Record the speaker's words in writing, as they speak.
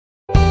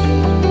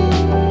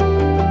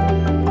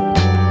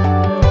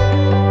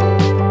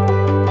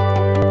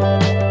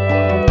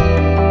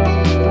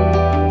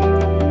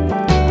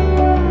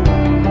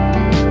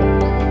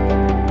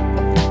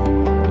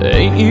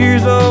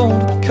years old,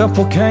 a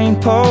couple cane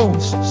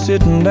posts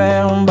sitting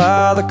down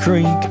by the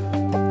creek.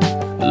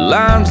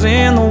 Lines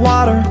in the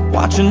water,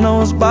 watching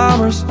those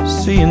bobbers,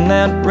 seeing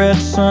that red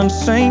sun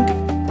sink.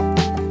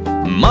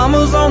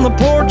 Mama's on the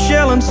porch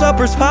yelling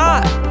supper's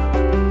hot,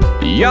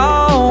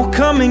 y'all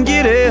come and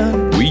get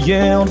it. We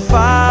yelled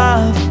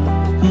 5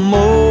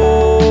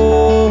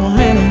 more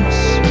minutes.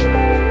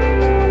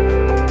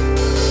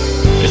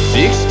 At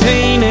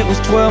 16 it was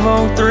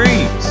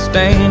 12:03,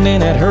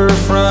 standing at her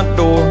front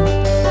door.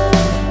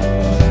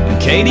 And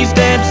Katie's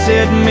dad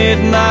said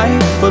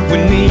midnight, but we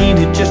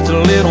needed just a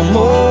little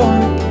more.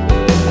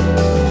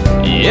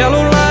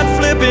 Yellow light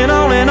flipping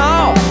on and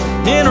off,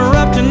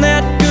 interrupting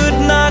that good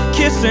night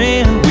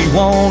kissing. We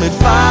wanted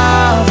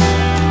 5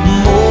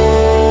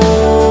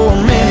 more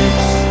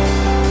minutes.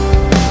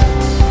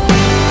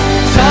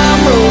 Time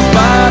rolls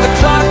by, the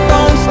clock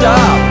don't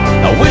stop.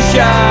 I wish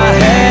I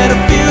had a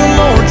few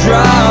more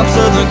drops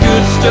of the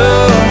good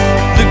stuff,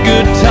 the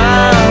good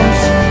times.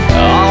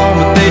 Oh,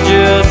 but they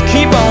just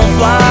keep on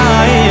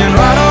flying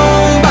right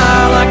on by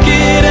like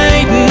it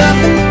ain't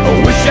nothing. I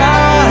wish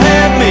I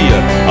had me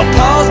a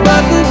pause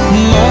button.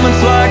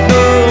 Moments like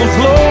those,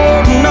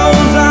 Lord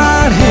knows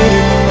I'd hit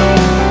it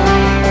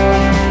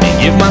and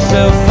give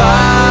myself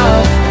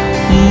 5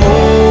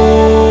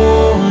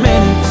 more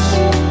minutes.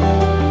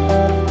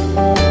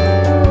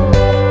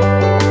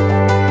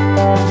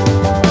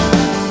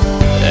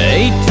 At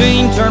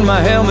 18, turned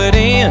my helmet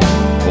in,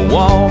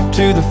 walked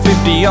to the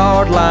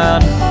 50-yard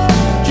line.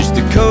 Just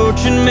the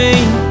coach and me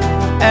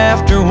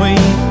after we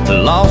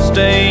lost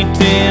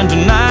 8-10 to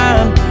 9.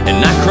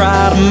 And I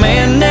cried,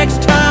 man,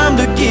 next time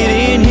to get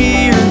in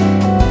here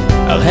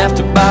I'll have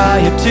to buy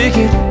a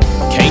ticket.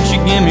 Can't you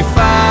give me 5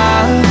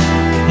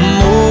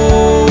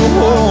 more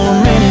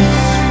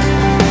minutes?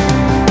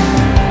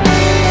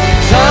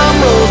 Time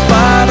rolls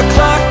by, the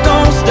clock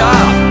don't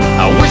stop.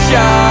 I wish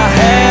I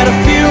had a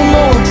few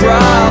more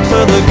drops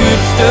of the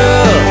good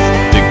stuff,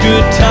 the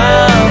good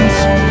times.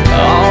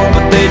 Oh,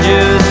 but they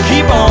just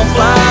keep on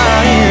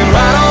flying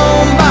right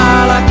on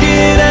by like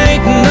it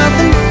ain't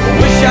nothing. I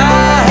wish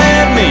I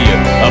had me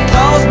a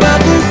pause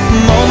button.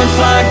 Moments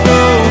like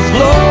those,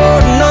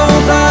 Lord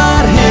knows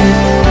I'd hit it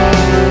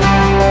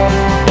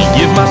and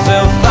give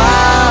myself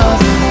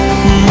 5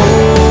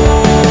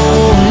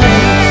 more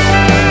minutes.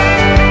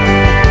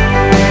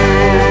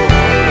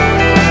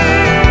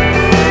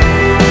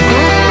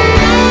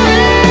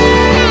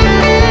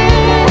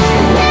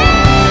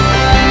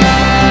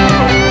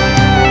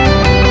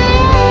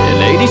 In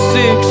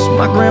 '86,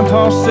 my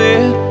grandpa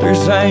said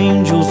there's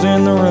angels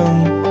in the room.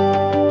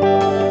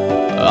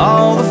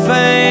 All the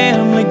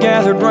family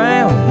gathered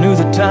round, knew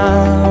the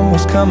time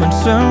was coming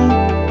soon.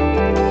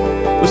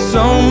 With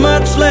so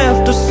much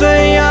left to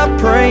say, I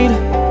prayed,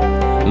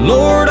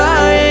 Lord,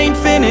 I ain't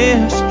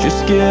finished,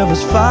 just give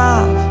us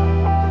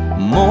 5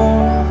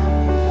 more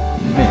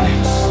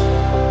minutes.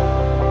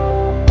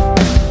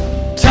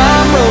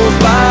 Time rolls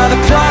by, the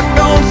clock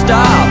don't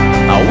stop.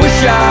 I wish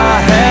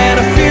I had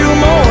a few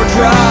more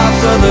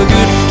drops of the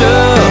good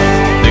stuff,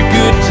 the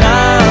good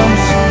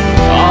times.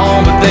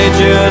 Oh, but they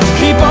just